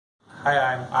Hi,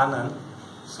 I'm Anand.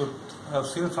 So,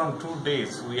 since from 2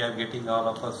 days we are getting all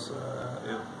of us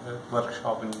a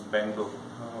workshop in Bangalore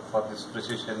for this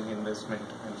precision investment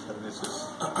and services,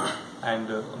 and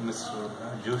Mr.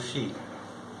 Joshi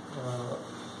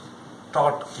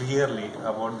taught clearly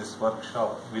about this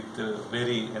workshop with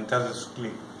very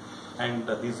enthusiastically, and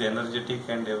he's energetic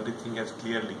and everything has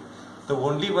clearly. The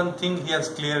only one thing he has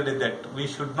cleared is that we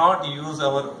should not use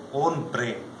our own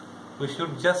brain. We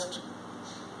should just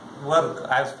work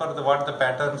as per what the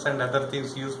patterns and other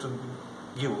things used to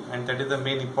give, and that is the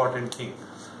main important thing.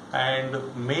 And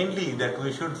mainly that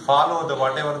we should follow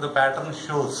whatever the pattern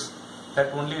shows.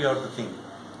 That only we have to think.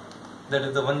 That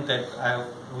is the one that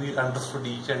we understood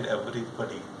each and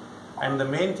everybody. And the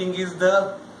main thing is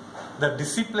the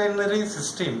disciplinary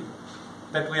system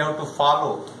that we have to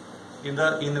follow in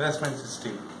the investment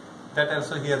system. That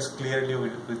also he has clearly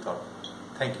we thought.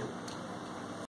 Thank you.